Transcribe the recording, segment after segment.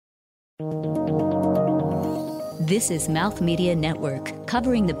This is Mouth Media Network,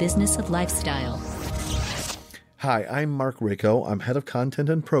 covering the business of lifestyle. Hi, I'm Mark Rako. I'm head of content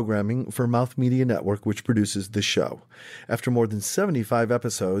and programming for Mouth Media Network, which produces the show. After more than 75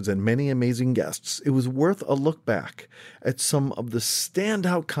 episodes and many amazing guests, it was worth a look back at some of the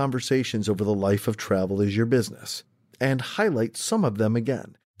standout conversations over the life of travel as your business, and highlight some of them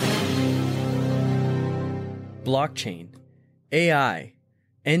again. Blockchain, AI,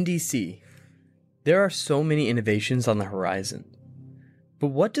 NDC. There are so many innovations on the horizon. But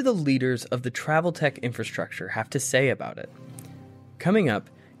what do the leaders of the travel tech infrastructure have to say about it? Coming up,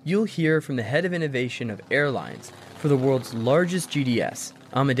 you'll hear from the head of innovation of airlines for the world's largest GDS,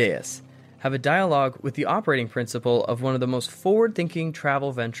 Amadeus, have a dialogue with the operating principal of one of the most forward-thinking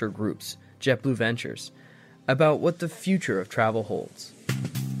travel venture groups, JetBlue Ventures, about what the future of travel holds.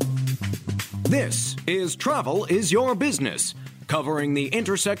 This is Travel is Your Business, covering the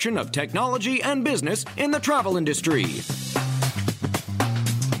intersection of technology and business in the travel industry.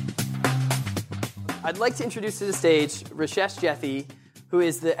 I'd like to introduce to the stage Rashesh Jethi, who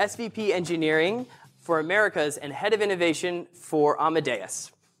is the SVP Engineering for Americas and Head of Innovation for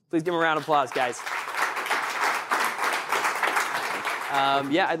Amadeus. Please give him a round of applause, guys.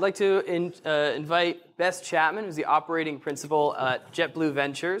 I'd like to invite Bess Chapman, who's the operating principal at JetBlue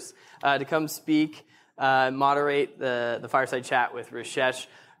Ventures, to come speak, moderate the fireside chat with Rashesh.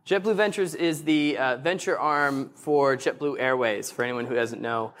 JetBlue Ventures is the venture arm for JetBlue Airways, for anyone who doesn't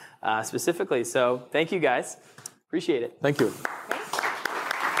know specifically. So thank you, guys. Appreciate it. Thank you.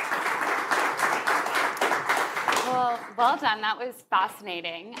 Well done. That was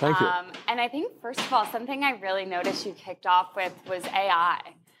fascinating. Thank you. And I think, first of all, something I really noticed you kicked off with was AI.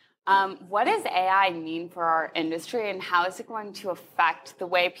 What does AI mean for our industry, and how is it going to affect the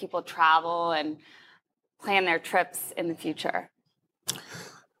way people travel and plan their trips in the future?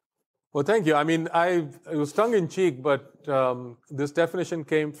 Well, thank you. I mean, it was tongue-in-cheek, but this definition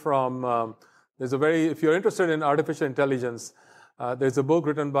came from, if you're interested in artificial intelligence, there's a book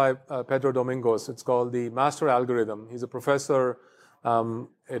written by Pedro Domingos. It's called The Master Algorithm. He's a professor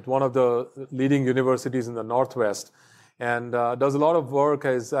at one of the leading universities in the Northwest, and does a lot of work,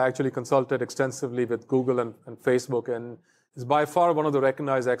 has actually consulted extensively with Google and Facebook, and is by far one of the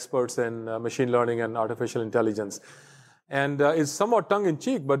recognized experts in machine learning and artificial intelligence. And is somewhat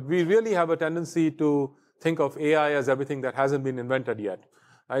tongue-in-cheek, but we really have a tendency to think of AI as everything that hasn't been invented yet.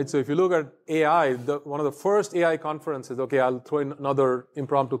 Right? So if you look at AI, one of the first AI conferences, okay, I'll throw in another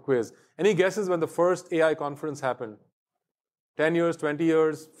impromptu quiz. Any guesses when the first AI conference happened? 10 years, 20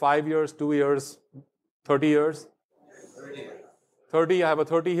 years, 5 years, 2 years, 30 years? 30, I have a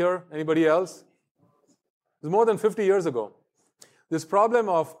 30 here. Anybody else? It was more than 50 years ago. This problem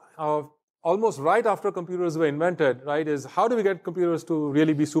of almost right after computers were invented, right, is how do we get computers to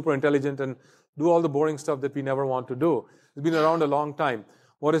really be super intelligent and do all the boring stuff that we never want to do? It's been around a long time.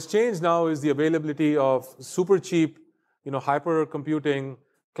 What has changed now is the availability of super cheap, hyper computing,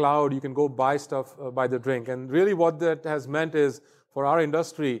 cloud. You can go buy stuff by the drink. And really what that has meant is, for our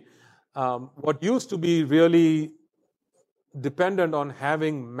industry, what used to be really dependent on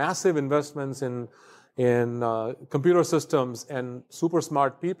having massive investments in computer systems and super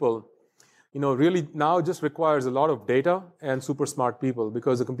smart people, really now just requires a lot of data and super smart people,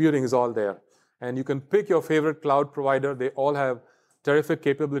 because the computing is all there. And you can pick your favorite cloud provider. They all have terrific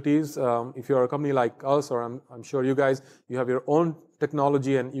capabilities. If you're a company like us, or I'm sure you guys, you have your own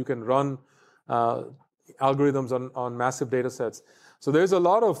technology and you can run algorithms on massive data sets. So there's a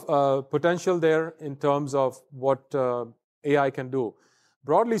lot of potential there in terms of what AI can do.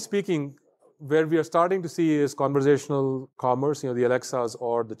 Broadly speaking, where we are starting to see is conversational commerce, the Alexas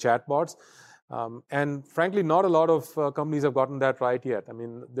or the chatbots. And frankly, not a lot of companies have gotten that right yet. I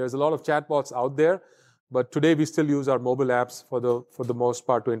mean, there's a lot of chatbots out there, but today we still use our mobile apps for the most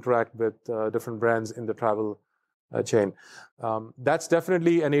part to interact with different brands in the travel chain. That's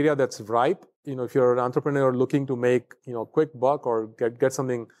definitely an area that's ripe. If you're an entrepreneur looking to make quick buck or get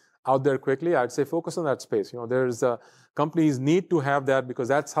something out there quickly, I'd say focus on that space. There's companies need to have that, because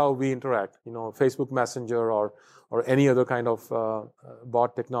that's how we interact. Facebook Messenger or any other kind of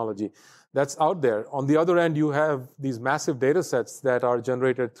bot technology that's out there. On the other end, you have these massive data sets that are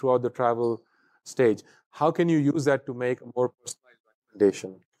generated throughout the travel stage. How can you use that to make a more personalized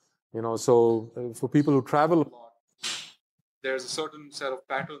recommendation? So for people who travel a lot, there's a certain set of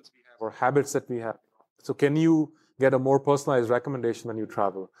patterns we have or habits that we have. So can you get a more personalized recommendation when you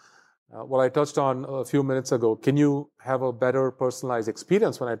travel? What I touched on a few minutes ago, can you have a better personalized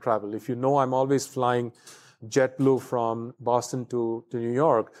experience when I travel? If I'm always flying JetBlue from Boston to New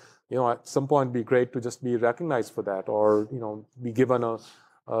York, at some point it'd be great to just be recognized for that, or be given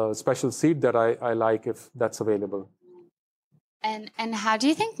a special seat that I like if that's available. And how do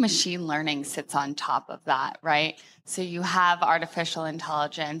you think machine learning sits on top of that, right? So you have artificial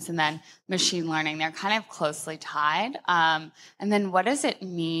intelligence and then machine learning. They're kind of closely tied. And then what does it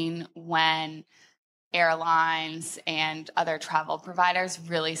mean when airlines and other travel providers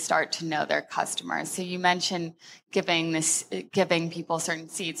really start to know their customers? So you mentioned giving people certain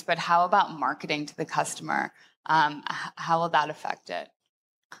seats, but how about marketing to the customer? How will that affect it?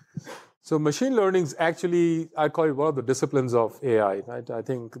 So machine learning is actually, I call it one of the disciplines of AI. Right? I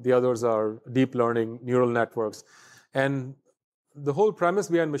think the others are deep learning, neural networks. And the whole premise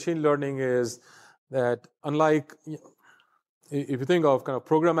behind machine learning is that unlike, if you think of kind of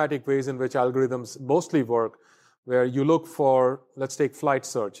programmatic ways in which algorithms mostly work, where you look for, let's take flight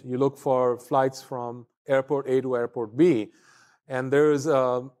search. You look for flights from airport A to airport B. And there is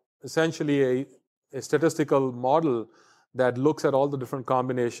essentially a statistical model that looks at all the different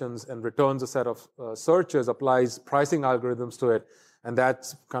combinations and returns a set of searches, applies pricing algorithms to it, and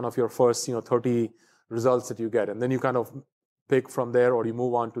that's kind of your first 30 results that you get. And then you kind of pick from there, or you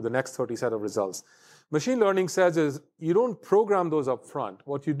move on to the next 30 set of results. Machine learning says is you don't program those up front.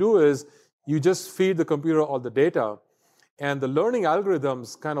 What you do is you just feed the computer all the data, and the learning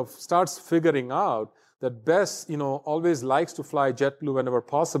algorithms kind of starts figuring out that Bess always likes to fly JetBlue whenever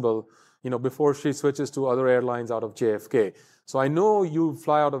possible, before she switches to other airlines out of JFK. So I know you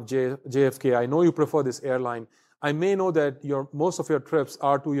fly out of JFK. I know you prefer this airline. I may know that most of your trips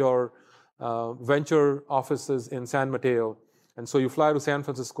are to your venture offices in San Mateo. And so you fly to San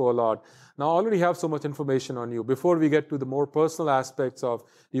Francisco a lot. Now I already have so much information on you. Before we get to the more personal aspects of,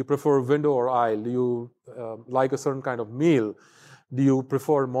 do you prefer window or aisle? Do you like a certain kind of meal? Do you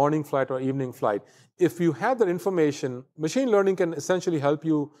prefer morning flight or evening flight? If you have that information, machine learning can essentially help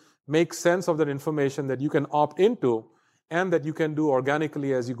you make sense of that information that you can opt into and that you can do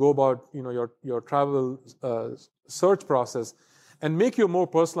organically as you go about your travel search process and make you a more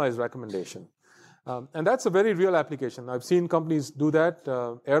personalized recommendation. And that's a very real application. I've seen companies do that,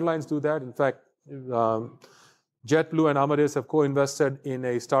 airlines do that. In fact, JetBlue and Amadeus have co-invested in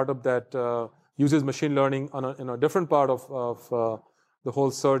a startup that uses machine learning in a different part of the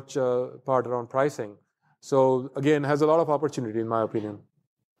whole search part around pricing. So again, has a lot of opportunity in my opinion.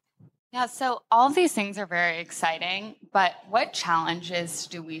 Yeah, so all of these things are very exciting, but what challenges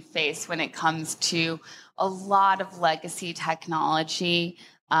do we face when it comes to a lot of legacy technology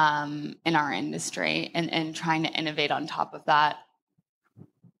in our industry and trying to innovate on top of that?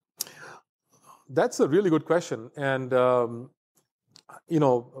 That's a really good question. And,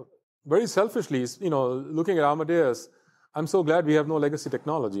 very selfishly, looking at Amadeus, I'm so glad we have no legacy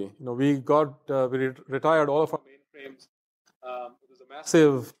technology. We retired all of our mainframes. It was a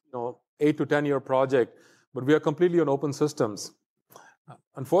massive, 8 to 10 year project, but we are completely on open systems.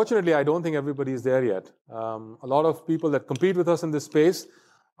 Unfortunately, I don't think everybody is there yet. A lot of people that compete with us in this space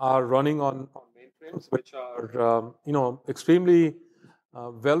are running on mainframes, which are, extremely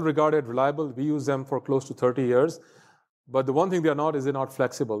well-regarded, reliable. We use them for close to 30 years. But the one thing they're not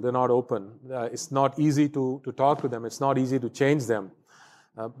flexible. They're not open. It's not easy to talk to them. It's not easy to change them.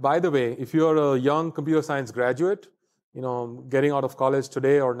 By the way, if you're a young computer science graduate, getting out of college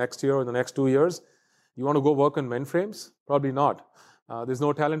today or next year or the next 2 years, you want to go work on mainframes? Probably not. There's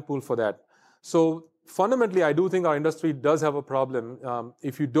no talent pool for that. So fundamentally, I do think our industry does have a problem.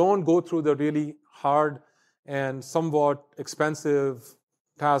 If you don't go through the really hard and somewhat expensive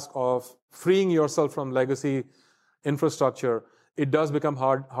task of freeing yourself from legacy infrastructure, it does become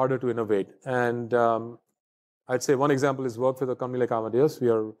harder to innovate. And I'd say one example is work with a company like Amadeus. We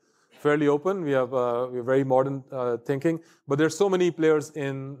are fairly open. We have we're very modern thinking, but there's so many players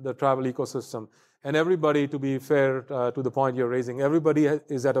in the travel ecosystem, and everybody, to be fair to the point you're raising, everybody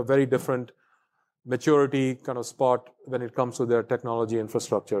is at a very different maturity kind of spot when it comes to their technology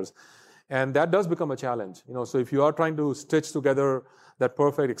infrastructures, and that does become a challenge. So if you are trying to stitch together that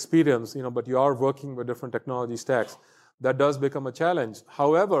perfect experience, but you are working with different technology stacks, that does become a challenge.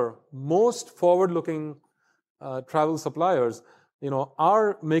 However, most forward-looking travel suppliers,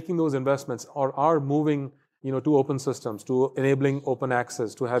 are making those investments or are moving, to open systems, to enabling open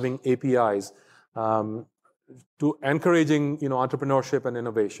access, to having APIs, to encouraging, entrepreneurship and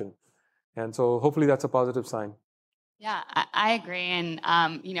innovation. And so hopefully that's a positive sign. Yeah, I agree. And,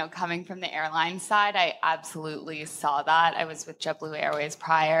 coming from the airline side, I absolutely saw that. I was with JetBlue Airways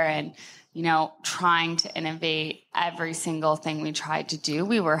prior and, trying to innovate every single thing we tried to do,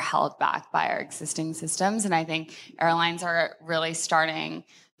 we were held back by our existing systems. And I think airlines are really starting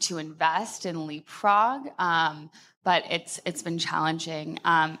to invest in leapfrog. but it's been challenging.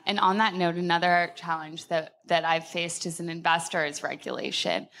 And on that note, another challenge that I've faced as an investor is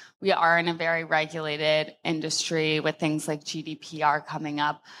regulation. We are in a very regulated industry with things like GDPR coming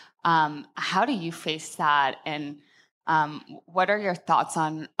up. How do you face that? And what are your thoughts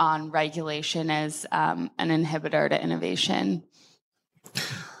on regulation as an inhibitor to innovation?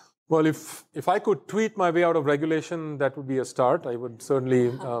 Well, if I could tweet my way out of regulation, that would be a start. I would certainly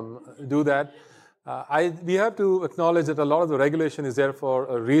do that. We have to acknowledge that a lot of the regulation is there for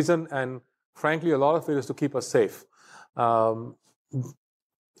a reason, and frankly, a lot of it is to keep us safe. Most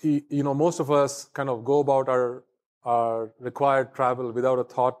of us kind of go about our required travel without a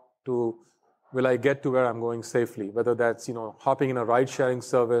thought to, will I get to where I'm going safely? Whether that's hopping in a ride-sharing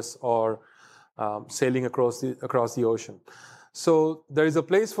service or sailing across the ocean. So there is a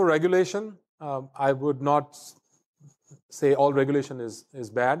place for regulation. I would not say all regulation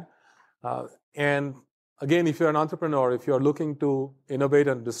is bad. And again, if you're an entrepreneur, if you're looking to innovate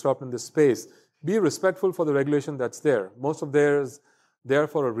and disrupt in this space, be respectful for the regulation that's there. Most of theirs there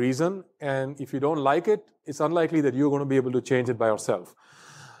for a reason, and if you don't like it, it's unlikely that you're going to be able to change it by yourself.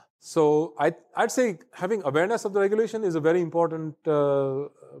 So I'd say having awareness of the regulation is a very important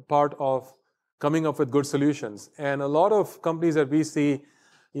part of coming up with good solutions. And a lot of companies that we see,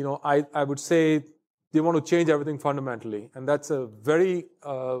 I would say they want to change everything fundamentally. And that's a very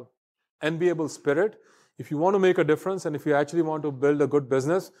enviable spirit. If you want to make a difference and if you actually want to build a good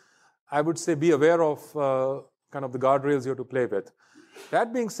business, I would say be aware of kind of the guardrails you have to play with.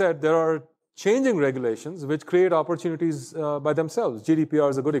 That being said, there are changing regulations which create opportunities by themselves. GDPR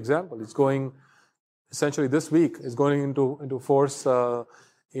is a good example. It's going, essentially this week, is going into force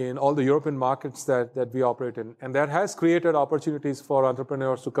in all the European markets that we operate in. And that has created opportunities for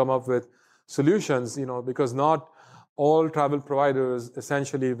entrepreneurs to come up with solutions, because not all travel providers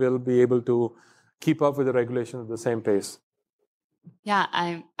essentially will be able to keep up with the regulation at the same pace. Yeah,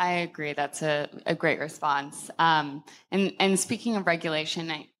 I agree. That's a great response. And speaking of regulation,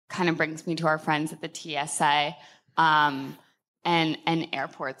 it kind of brings me to our friends at the TSA and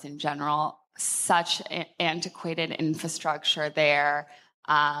airports in general. Such antiquated infrastructure there.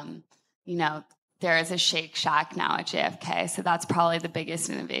 There is a Shake Shack now at JFK, so that's probably the biggest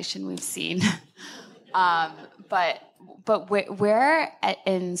innovation we've seen. But where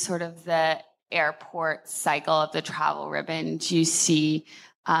in sort of the airport cycle of the travel ribbon do you see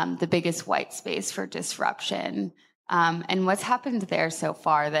the biggest white space for disruption? And what's happened there so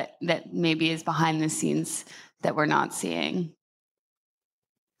far that maybe is behind the scenes that we're not seeing?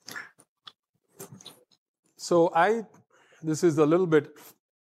 So this is a little bit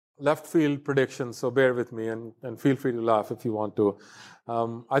left field prediction, so bear with me and feel free to laugh if you want to.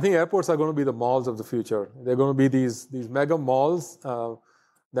 I think airports are going to be the malls of the future. They're going to be these mega malls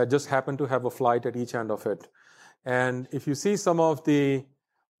that just happen to have a flight at each end of it. And if you see some of the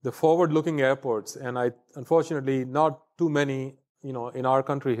forward-looking airports, and unfortunately not too many, in our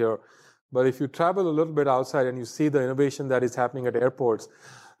country here, but if you travel a little bit outside and you see the innovation that is happening at airports,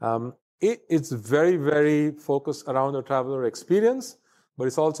 it's very, very focused around the traveler experience, but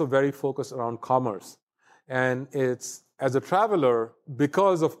it's also very focused around commerce. And it's, as a traveler,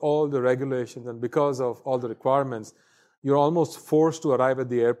 because of all the regulations and because of all the requirements, you're almost forced to arrive at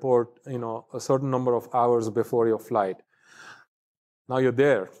the airport, a certain number of hours before your flight. Now you're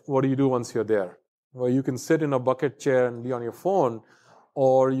there. What do you do once you're there? Well, you can sit in a bucket chair and be on your phone,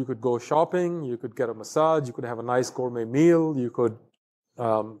 or you could go shopping, you could get a massage, you could have a nice gourmet meal, you could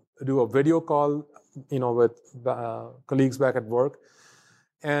do a video call, with colleagues back at work.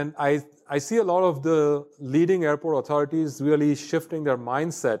 And I see a lot of the leading airport authorities really shifting their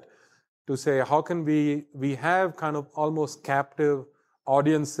mindset to say, how can we have kind of almost captive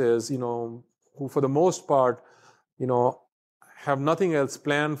audiences, who for the most part, have nothing else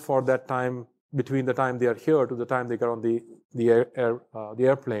planned for that time between the time they are here to the time they get on the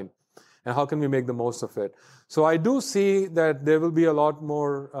airplane. And how can we make the most of it? So I do see that there will be a lot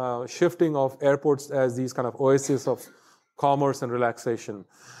more shifting of airports as these kind of oases of commerce and relaxation.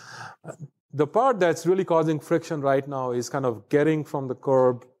 The part that's really causing friction right now is kind of getting from the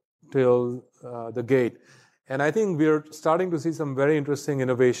curb till the gate. And I think we're starting to see some very interesting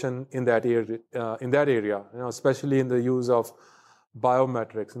innovation in that area, especially in the use of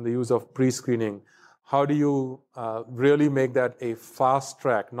biometrics, in the use of pre-screening. How do you really make that a fast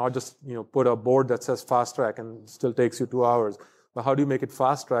track, not just put a board that says fast track and still takes you 2 hours, but how do you make it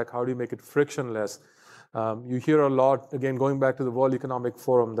fast track? How do you make it frictionless? You hear a lot, again, going back to the World Economic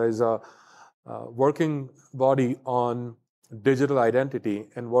Forum, there's a working body on digital identity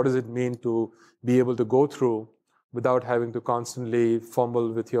and what does it mean to be able to go through without having to constantly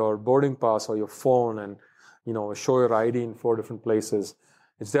fumble with your boarding pass or your phone and show your ID in 4 different places.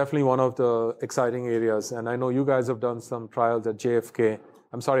 It's definitely one of the exciting areas. And I know you guys have done some trials at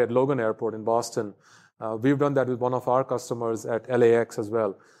at Logan Airport in Boston. We've done that with one of our customers at LAX as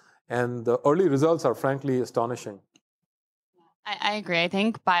well. And the early results are frankly astonishing. I agree. I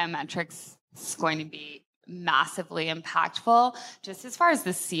think biometrics is going to be massively impactful, just as far as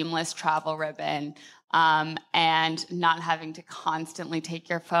the seamless travel ribbon, and not having to constantly take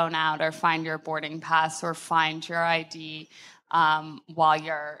your phone out or find your boarding pass or find your ID while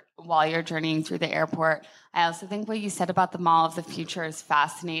you're journeying through the airport. I also think what you said about the mall of the future is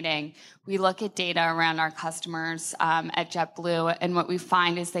fascinating. We look at data around our customers at JetBlue, and what we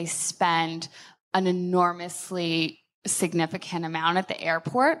find is they spend an enormously significant amount at the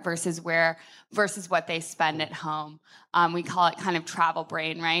airport versus what they spend at home. We call it kind of travel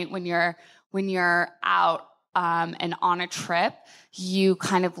brain, right? When you're out and on a trip, you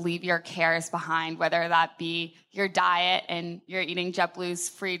kind of leave your cares behind, whether that be your diet and you're eating JetBlue's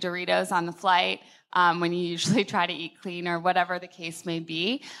free Doritos on the flight when you usually try to eat clean, or whatever the case may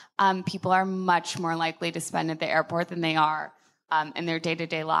be. People are much more likely to spend at the airport than they are in their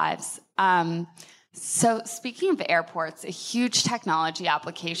day-to-day lives. So speaking of airports, a huge technology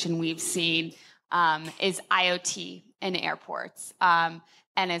application we've seen is IoT in airports.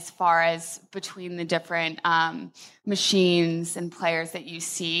 And as far as between the different machines and players that you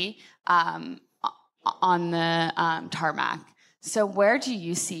see on the tarmac. So where do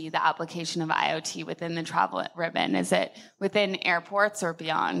you see the application of IoT within the travel ribbon? Is it within airports or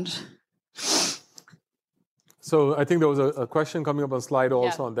beyond? So I think there was a question coming up on slide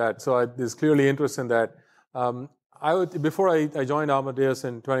also on that. So there's clearly interest in that. Before I joined Amadeus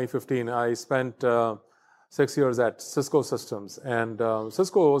in 2015, I spent 6 years at Cisco Systems. And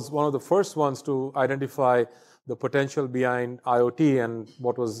Cisco was one of the first ones to identify the potential behind IoT and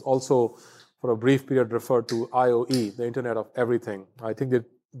what was also, for a brief period, referred to IoE, the Internet of Everything. I think they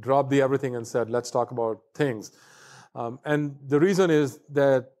dropped the everything and said, let's talk about things. And the reason is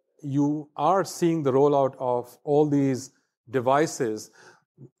that you are seeing the rollout of all these devices,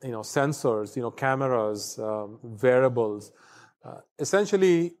 sensors, cameras, wearables,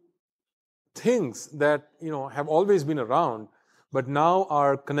 essentially things that, have always been around, but now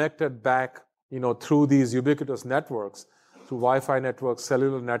are connected back, through these ubiquitous networks, through Wi-Fi networks,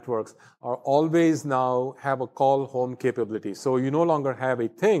 cellular networks, are always now have a call home capability. So you no longer have a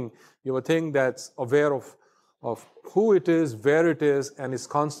thing, you have a thing that's aware of who it is, where it is, and is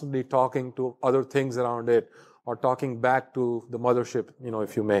constantly talking to other things around it, or talking back to the mothership,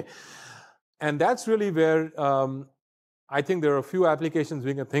 if you may. And that's really where I think there are a few applications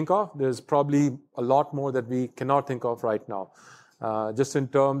we can think of. There's probably a lot more that we cannot think of right now. Just in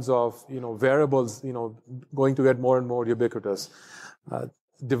terms of, wearables, going to get more and more ubiquitous.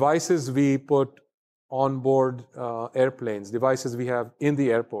 Devices we put on board airplanes, devices we have in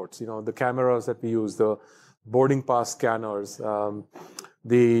the airports, the cameras that we use, the boarding pass scanners,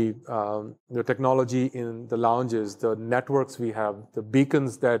 the technology in the lounges, the networks we have, the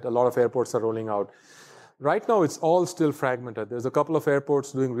beacons that a lot of airports are rolling out. Right now, it's all still fragmented. There's a couple of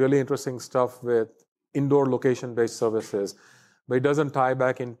airports doing really interesting stuff with indoor location-based services, but it doesn't tie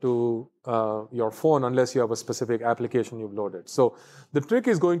back into your phone unless you have a specific application you've loaded. So the trick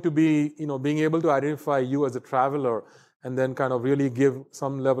is going to be, being able to identify you as a traveler and then kind of really give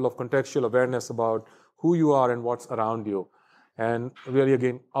some level of contextual awareness about who you are and what's around you. And really,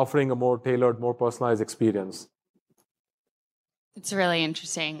 again, offering a more tailored, more personalized experience. It's really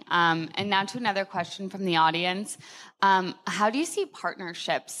interesting. And now to another question from the audience. How do you see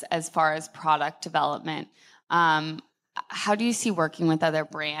partnerships as far as product development? How do you see working with other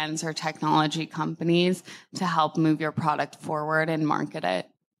brands or technology companies to help move your product forward and market it?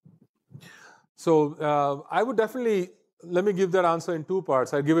 So I would definitely, let me give that answer in 2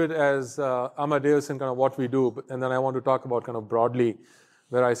 parts. I give it as Amadeus and kind of what we do, and then I want to talk about kind of broadly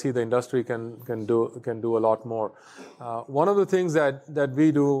where I see the industry can do a lot more. One of the things that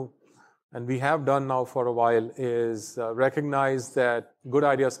we do, and we have done now for a while, is recognize that good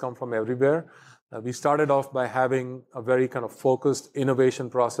ideas come from everywhere. We started off by having a very kind of focused innovation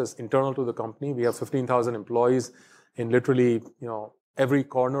process internal to the company. We have 15,000 employees in literally every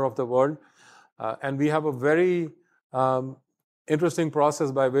corner of the world, and we have a very interesting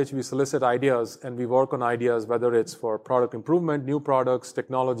process by which we solicit ideas and we work on ideas, whether it's for product improvement, new products,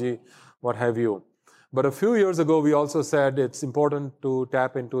 technology, what have you. But a few years ago, we also said it's important to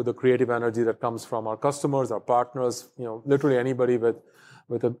tap into the creative energy that comes from our customers, our partners, literally anybody with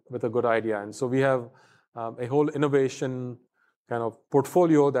a good idea. And so we have a whole innovation kind of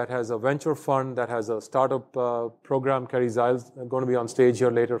portfolio that has a venture fund, that has a startup program. Kerry Ziles is going to be on stage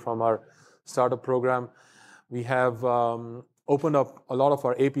here later from our startup program. We have opened up a lot of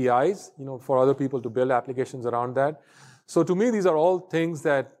our APIs, for other people to build applications around that. So to me, these are all things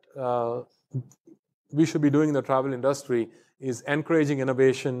that we should be doing in the travel industry, is encouraging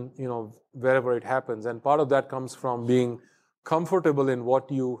innovation, wherever it happens. And part of that comes from being comfortable in what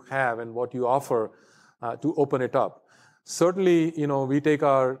you have and what you offer to open it up. Certainly, we take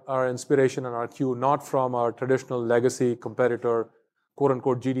our inspiration and our cue not from our traditional legacy competitor,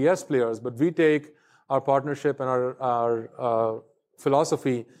 quote-unquote GDS players, but we take our partnership and our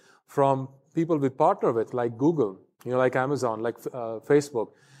philosophy from people we partner with, like Google, like Amazon, like Facebook.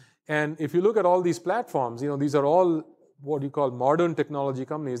 And if you look at all these platforms, these are all what you call modern technology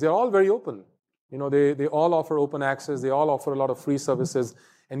companies. They're all very open. They all offer open access. They all offer a lot of free services.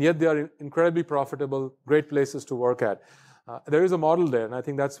 And yet they are incredibly profitable, great places to work at. There is a model there, and I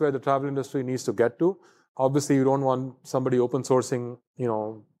think that's where the travel industry needs to get to. Obviously, you don't want somebody open sourcing,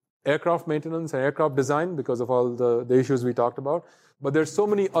 aircraft maintenance and aircraft design because of all the issues we talked about. But there's so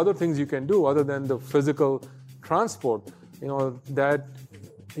many other things you can do other than the physical transport, that,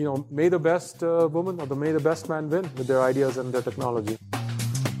 may the best woman or may the best man win with their ideas and their technology.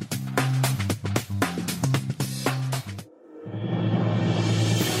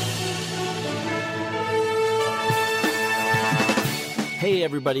 Hey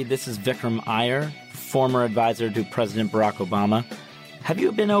everybody, this is Vikram Iyer, former advisor to President Barack Obama. Have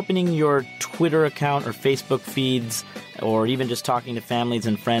you been opening your Twitter account or Facebook feeds, or even just talking to families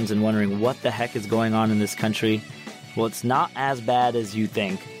and friends and wondering what the heck is going on in this country? Well, it's not as bad as you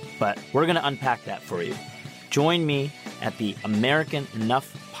think, but we're going to unpack that for you. Join me at the American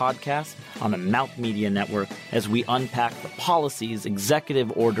Enough podcast on the Mouth Media Network as we unpack the policies,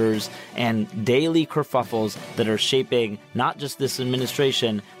 executive orders, and daily kerfuffles that are shaping not just this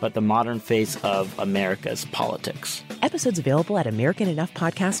administration, but the modern face of America's politics. Episodes available at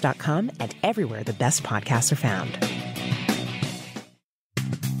AmericanEnoughPodcast.com and everywhere the best podcasts are found.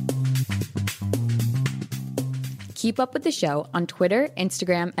 Keep up with the show on Twitter,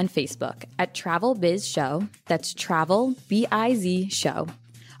 Instagram, and Facebook at Travel Biz Show. That's Travel BIZ Show.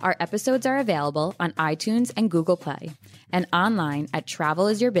 Our episodes are available on iTunes and Google Play and online at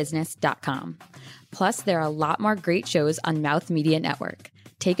travelisyourbusiness.com. Plus, there are a lot more great shows on Mouth Media Network.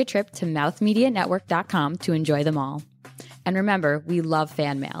 Take a trip to mouthmedianetwork.com to enjoy them all. And remember, we love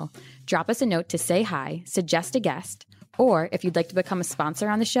fan mail. Drop us a note to say hi, suggest a guest, or if you'd like to become a sponsor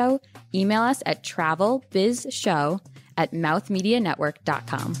on the show, email us at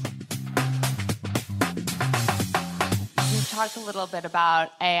travelbizshow@mouthmedianetwork.com. We've talked a little bit about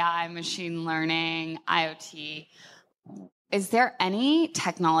AI, machine learning, IoT. Is there any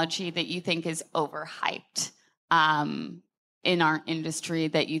technology that you think is overhyped in our industry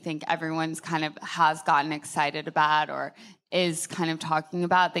that you think everyone's kind of has gotten excited about or is kind of talking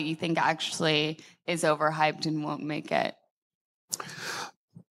about that you think actually is overhyped and won't make it?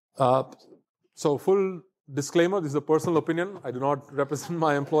 So full disclaimer, this is a personal opinion. I do not represent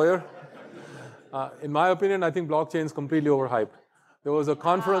my employer. In my opinion, I think blockchain is completely overhyped. There was a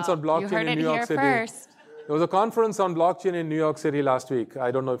conference on blockchain in New York City. First. There was a conference on blockchain in New York City last week.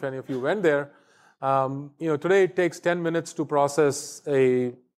 I don't know if any of you went there. Today it takes 10 minutes to process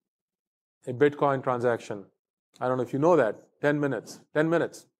a Bitcoin transaction. I don't know if you know that. 10 minutes. 10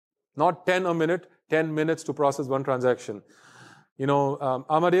 minutes. Not 10 a minute, 10 minutes to process one transaction.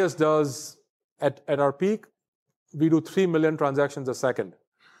 Amadeus does, at our peak, we do 3 million transactions a second.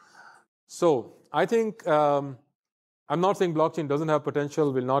 So I think, I'm not saying blockchain doesn't have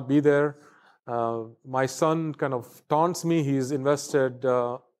potential, will not be there. My son kind of taunts me. He's invested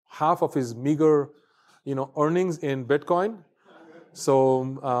half of his meager, earnings in Bitcoin.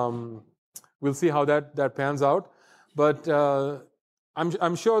 So we'll see how that pans out. But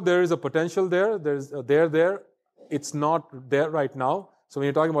I'm sure there is a potential there. There's there. It's not there right now. So when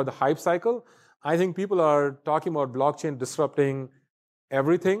you're talking about the hype cycle, I think people are talking about blockchain disrupting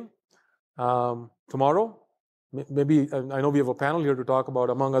everything tomorrow. Maybe, I know we have a panel here to talk about,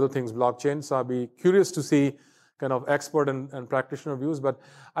 among other things, blockchain. So I'll be curious to see kind of expert and practitioner views. But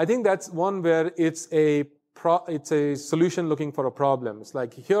I think that's one where it's a solution looking for a problem. It's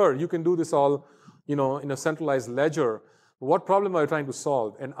like, here, you can do this all, in a centralized ledger. What problem are you trying to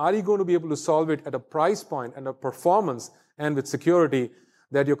solve? And are you going to be able to solve it at a price point and a performance and with security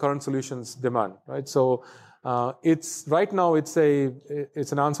that your current solutions demand, right? So right now it's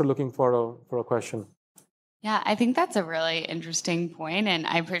an answer looking for a question. Yeah, I think that's a really interesting point, and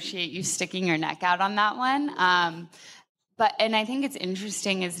I appreciate you sticking your neck out on that one. And I think it's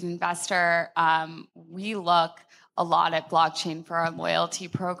interesting as an investor, we look a lot at blockchain for our loyalty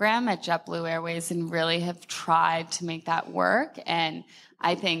program at JetBlue Airways and really have tried to make that work. And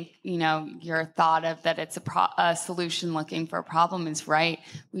I think, your thought of that it's a solution looking for a problem is right.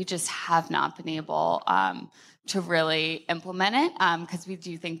 We just have not been able to really implement it because we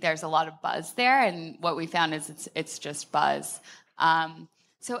do think there's a lot of buzz there. And what we found is it's just buzz.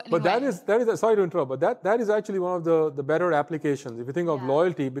 So anyway. But that is sorry to interrupt, but that is actually one of the better applications. If you think of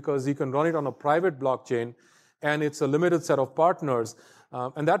loyalty, because you can run it on a private blockchain, and it's a limited set of partners,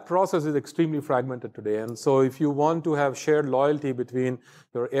 and that process is extremely fragmented today. And so if you want to have shared loyalty between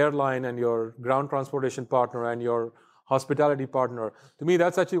your airline and your ground transportation partner and your hospitality partner, to me,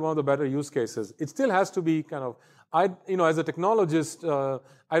 that's actually one of the better use cases. It still has to be kind of, as a technologist,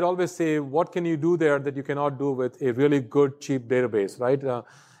 I'd always say, what can you do there that you cannot do with a really good, cheap database, right?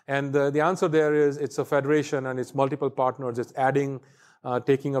 And the answer there is it's a federation and it's multiple partners. It's adding,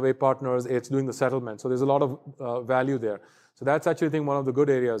 taking away partners. It's doing the settlement. So there's a lot of value there. So that's actually, I think, one of the good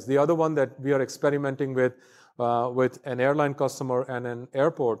areas. The other one that we are experimenting with an airline customer and an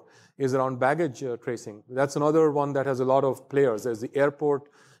airport is around baggage tracing. That's another one that has a lot of players. There's the airport.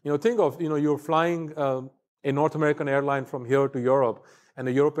 Think of, you're flying a North American airline from here to Europe, and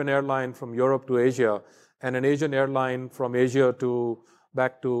a European airline from Europe to Asia, and an Asian airline from Asia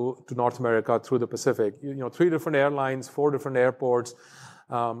back to North America through the Pacific. 3 different airlines, 4 different airports.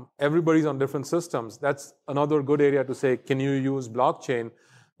 Everybody's on different systems. That's another good area to say, can you use blockchain,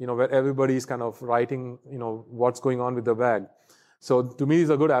 where everybody's kind of writing, what's going on with the bag. So to me, these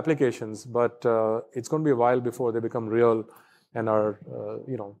are good applications, but it's going to be a while before they become real and are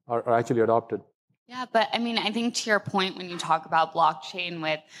actually adopted. Yeah, but I think to your point, when you talk about blockchain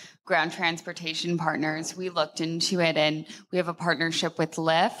with ground transportation partners, we looked into it and we have a partnership with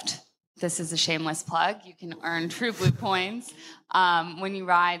Lyft. This is a shameless plug. You can earn TrueBlue points when you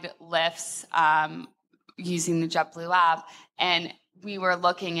ride Lyfts using the JetBlue app. And we were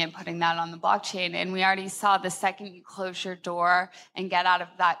looking at putting that on the blockchain, and we already saw the second you close your door and get out of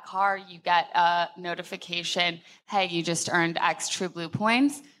that car, you get a notification, hey, you just earned X TrueBlue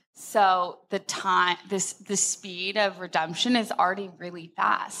points. So the speed of redemption is already really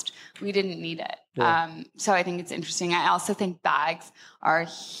fast. We didn't need it. Yeah. So I think it's interesting. I also think bags are a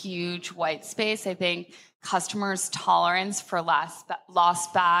huge white space. I think customers' tolerance for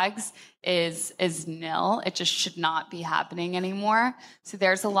lost bags is nil. It just should not be happening anymore. So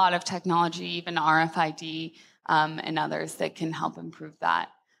there's a lot of technology, even RFID and others that can help improve that.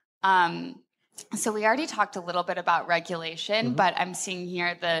 So we already talked a little bit about regulation, but I'm seeing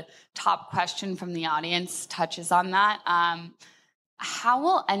here the top question from the audience touches on that. How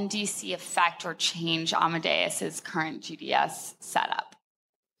will NDC affect or change Amadeus's current GDS setup?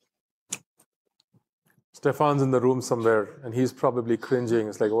 Stefan's in the room somewhere, and he's probably cringing.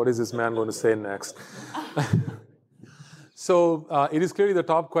 It's like, what is this man going to say next? So it is clearly the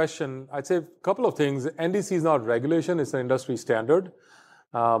top question. I'd say a couple of things. NDC is not regulation. It's an industry standard.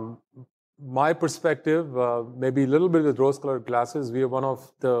 My perspective, maybe a little bit with rose-colored glasses, we are one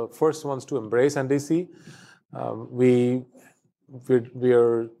of the first ones to embrace NDC. We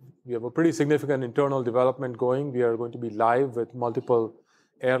have a pretty significant internal development going. We are going to be live with multiple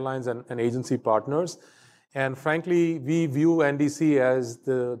airlines and agency partners. And frankly, we view NDC as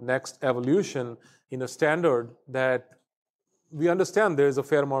the next evolution in a standard that we understand there is a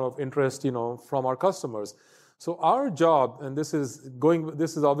fair amount of interest, from our customers. So our job, and this is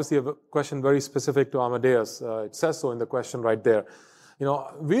obviously a question very specific to Amadeus. It says so in the question right there.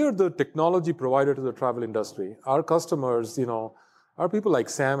 We are the technology provider to the travel industry. Our customers, are people like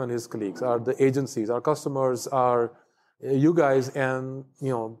Sam and his colleagues, are the agencies. Our customers are you guys and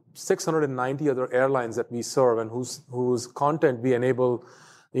 690 other airlines that we serve and whose content we enable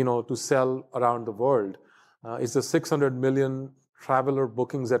to sell around the world. It's the 600 million traveler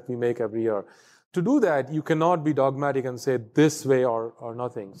bookings that we make every year. To do that, you cannot be dogmatic and say this way or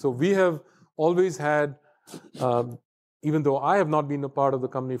nothing. So we have always had, even though I have not been a part of the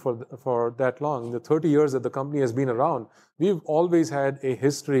company for that long, in the 30 years that the company has been around, we've always had a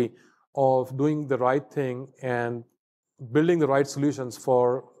history of doing the right thing and building the right solutions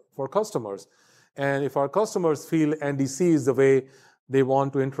for customers. And if our customers feel NDC is the way they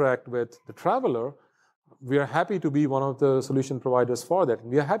want to interact with the traveler, we are happy to be one of the solution providers for that.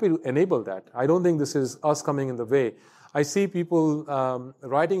 We are happy to enable that. I don't think this is us coming in the way. I see people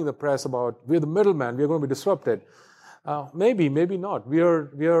writing in the press about we're the middleman, we're going to be disrupted. Maybe not. We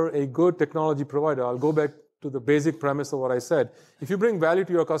are a good technology provider. I'll go back to the basic premise of what I said. If you bring value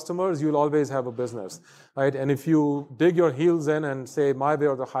to your customers, you'll always have a business, right? And if you dig your heels in and say my way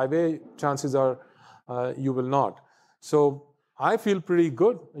or the highway, chances are you will not. So I feel pretty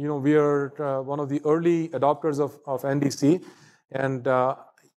good. We are one of the early adopters of NDC, and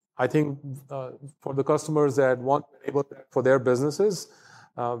I think for the customers that want to enable that for their businesses,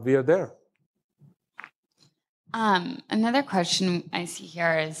 we are there. Another question I see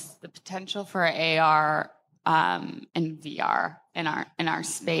here is the potential for AR and VR in our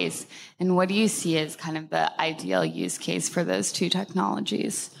space, and what do you see as kind of the ideal use case for those two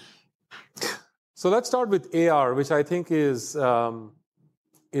technologies? So let's start with AR, which I think is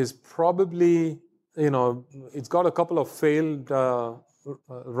probably, it's got a couple of failed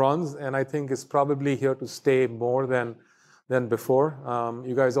runs, and I think it's probably here to stay more than before.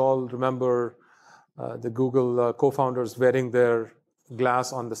 You guys all remember the Google co-founders wearing their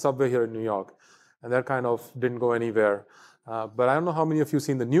glass on the subway here in New York, and that kind of didn't go anywhere. But I don't know how many of you have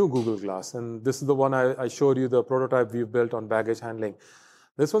seen the new Google Glass, and this is the one I showed you, the prototype we've built on baggage handling.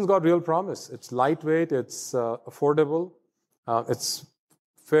 This one's got real promise. It's lightweight, it's affordable, it's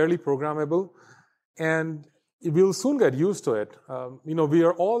fairly programmable, and we'll soon get used to it. We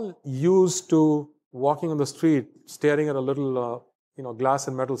are all used to walking on the street, staring at a little glass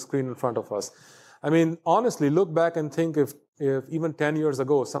and metal screen in front of us. I mean, honestly, look back and think if even 10 years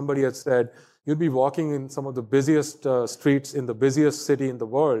ago somebody had said you'd be walking in some of the busiest streets in the busiest city in the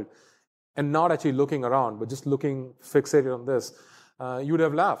world and not actually looking around, but just looking fixated on this, you would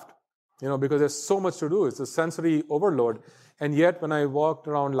have laughed, because there's so much to do. It's a sensory overload. And yet, when I walked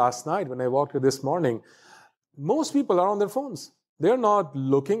around last night, when I walked here this morning, most people are on their phones. They're not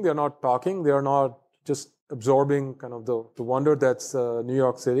looking, they're not talking, they're not just absorbing kind of the wonder that's New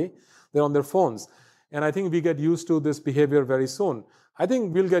York City. They're on their phones. And I think we get used to this behavior very soon. I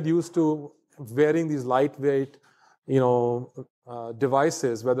think we'll get used to wearing these lightweight,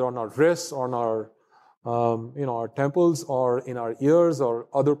 devices, whether on our wrists or on our temples or in our ears or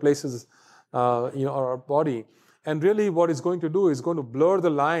other places, our body. And really what it's going to do is going to blur the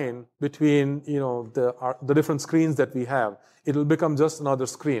line between, the different screens that we have. It'll become just another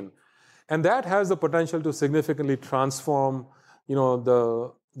screen. And that has the potential to significantly transform,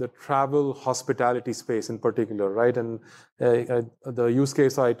 the travel hospitality space in particular, right? And the use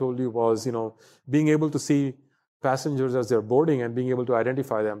case I told you was, being able to see passengers as they're boarding and being able to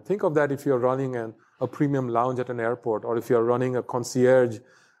identify them. Think of that if you're running a premium lounge at an airport, or if you're running a concierge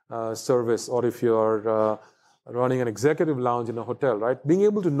service, or if you're running an executive lounge in a hotel, right? Being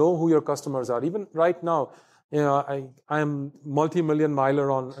able to know who your customers are. Even right now, I'm multi-million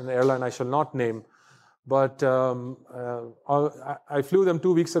miler on an airline I shall not name, but I flew them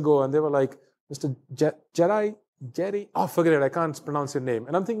 2 weeks ago, and they were like, Mr. Jerry, oh, forget it, I can't pronounce your name.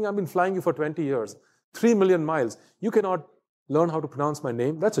 And I'm thinking, I've been flying you for 20 years, 3 million miles. You cannot learn how to pronounce my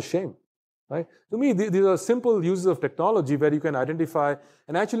name? That's a shame, right? To me, these are simple uses of technology where you can identify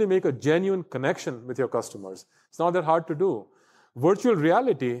and actually make a genuine connection with your customers. It's not that hard to do. Virtual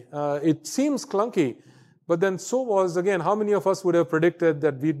reality, it seems clunky, but then so was, again, how many of us would have predicted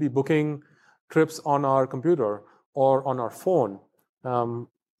that we'd be booking trips on our computer or on our phone?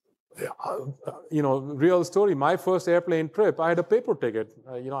 Real story, my first airplane trip, I had a paper ticket.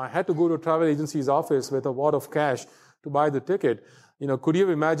 I had to go to a travel agency's office with a wad of cash to buy the ticket. Could you have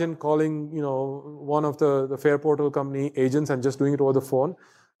imagined calling, one of the fare portal company agents and just doing it over the phone?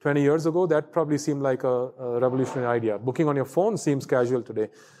 20 years ago, that probably seemed like a revolutionary idea. Booking on your phone seems casual today.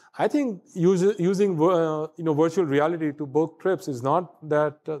 I think using virtual reality to book trips is not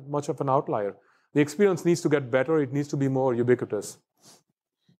that much of an outlier. The experience needs to get better. It needs to be more ubiquitous.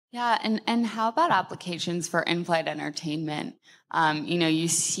 Yeah, and how about applications for in-flight entertainment? You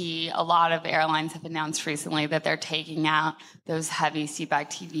see a lot of airlines have announced recently that they're taking out those heavy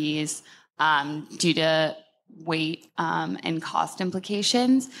seatback TVs due to weight and cost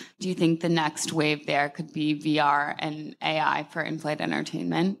implications. Do you think the next wave there could be VR and AI for in-flight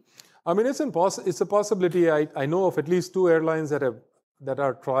entertainment? I mean, it's a possibility. I know of at least 2 airlines that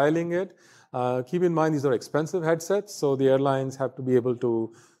are trialing it. Keep in mind, these are expensive headsets, so the airlines have to be able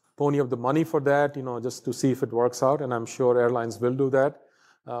to pony up the money for that, just to see if it works out, and I'm sure airlines will do that.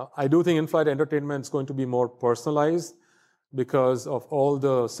 I do think in-flight entertainment is going to be more personalized because of all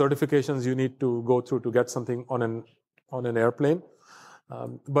the certifications you need to go through to get something on an airplane.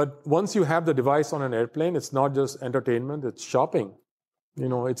 But once you have the device on an airplane, it's not just entertainment, it's shopping.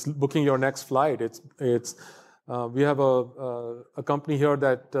 It's booking your next flight. We have a company here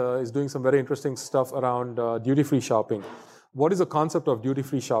that is doing some very interesting stuff around duty-free shopping. What is the concept of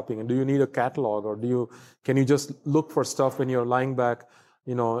duty-free shopping? And do you need a catalog, or can you just look for stuff when you're lying back,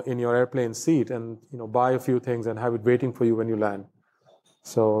 in your airplane seat and, buy a few things and have it waiting for you when you land?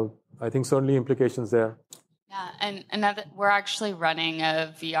 So I think certainly implications there. Yeah, and we're actually running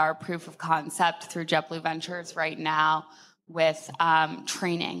a VR proof of concept through JetBlue Ventures right now, with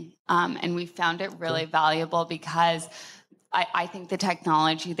training. And we found it really valuable because I think the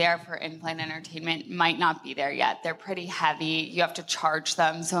technology there for in-flight entertainment might not be there yet. They're pretty heavy. You have to charge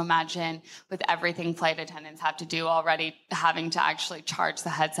them. So imagine with everything flight attendants have to do already, having to actually charge the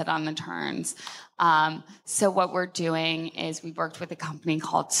headset on the turns. So what we're doing is we worked with a company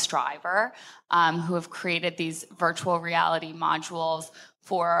called Striver, who have created these virtual reality modules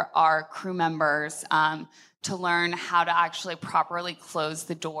for our crew members to learn how to actually properly close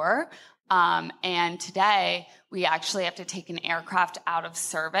the door. And today, we actually have to take an aircraft out of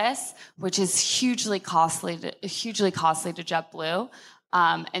service, which is hugely costly to JetBlue.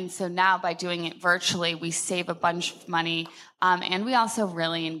 And so now, by doing it virtually, we save a bunch of money, and we also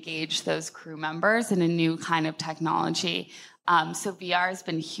really engage those crew members in a new kind of technology. So VR has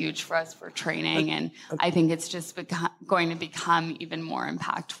been huge for us for training, and I think it's just going to become even more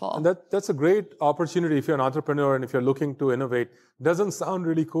impactful. And that's a great opportunity if you're an entrepreneur and if you're looking to innovate. Doesn't sound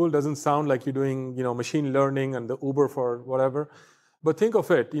really cool, doesn't sound like you're doing, machine learning and the Uber for whatever. But think of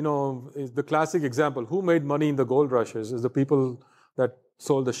it, is the classic example. Who made money in the gold rushes is the people that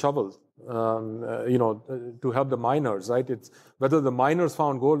sold the shovels, to help the miners, right? It's whether the miners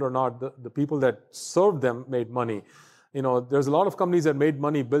found gold or not, the people that served them made money. There's a lot of companies that made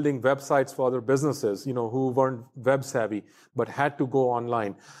money building websites for other businesses, who weren't web savvy, but had to go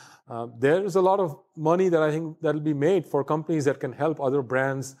online. There's a lot of money that I think that'll be made for companies that can help other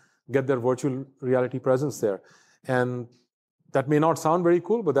brands get their virtual reality presence there. And that may not sound very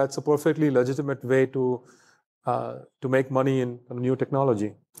cool, but that's a perfectly legitimate way to make money in new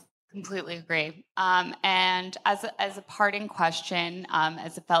technology. Completely agree. And as a parting question,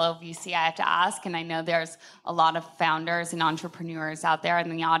 as a fellow VC, I have to ask, and I know there's a lot of founders and entrepreneurs out there in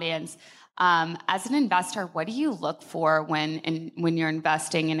the audience. As an investor, what do you look for when you're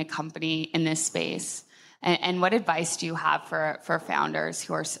investing in a company in this space? And what advice do you have for founders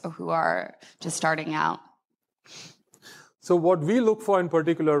who are just starting out? So what we look for in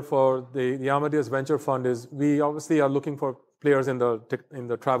particular for the Amadeus Venture Fund is we obviously are looking for players in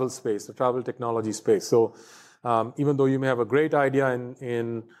the travel space, the travel technology space. So even though you may have a great idea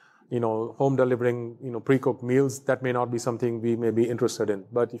in home delivering pre-cooked meals, that may not be something we may be interested in.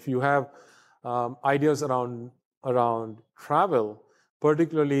 But if you have ideas around travel,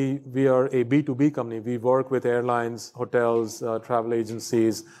 particularly we are a B2B company. We work with airlines, hotels, travel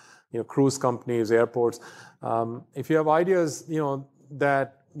agencies, cruise companies, airports. If you have ideas,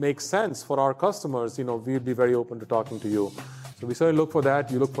 that make sense for our customers, we'd be very open to talking to you. So we certainly look for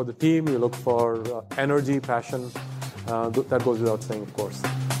that. You look for the team. You look for energy, passion. That goes without saying, of course.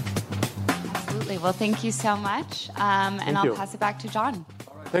 Absolutely. Well, thank you so much. And I'll pass it back to John.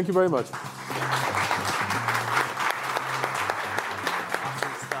 All right. Thank you very much.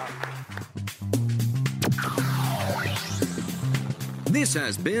 This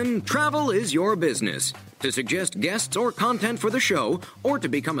has been Travel is Your Business. To suggest guests or content for the show, or to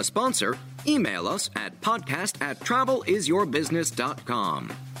become a sponsor, email us at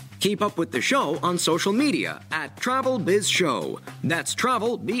podcast@travelisyourbusiness.com. Keep up with the show on social media at TravelBizShow. That's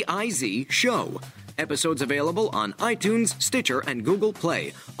Travel, B-I-Z, Show. Episodes available on iTunes, Stitcher, and Google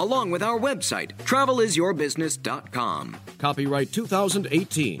Play, along with our website, TravelisYourBusiness.com. Copyright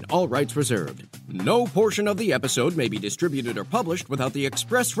 2018, all rights reserved. No portion of the episode may be distributed or published without the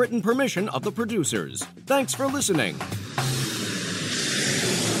express written permission of the producers. Thanks for listening.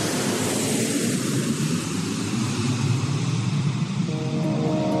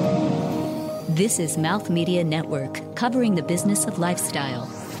 This is Mouth Media Network, covering the business of lifestyle.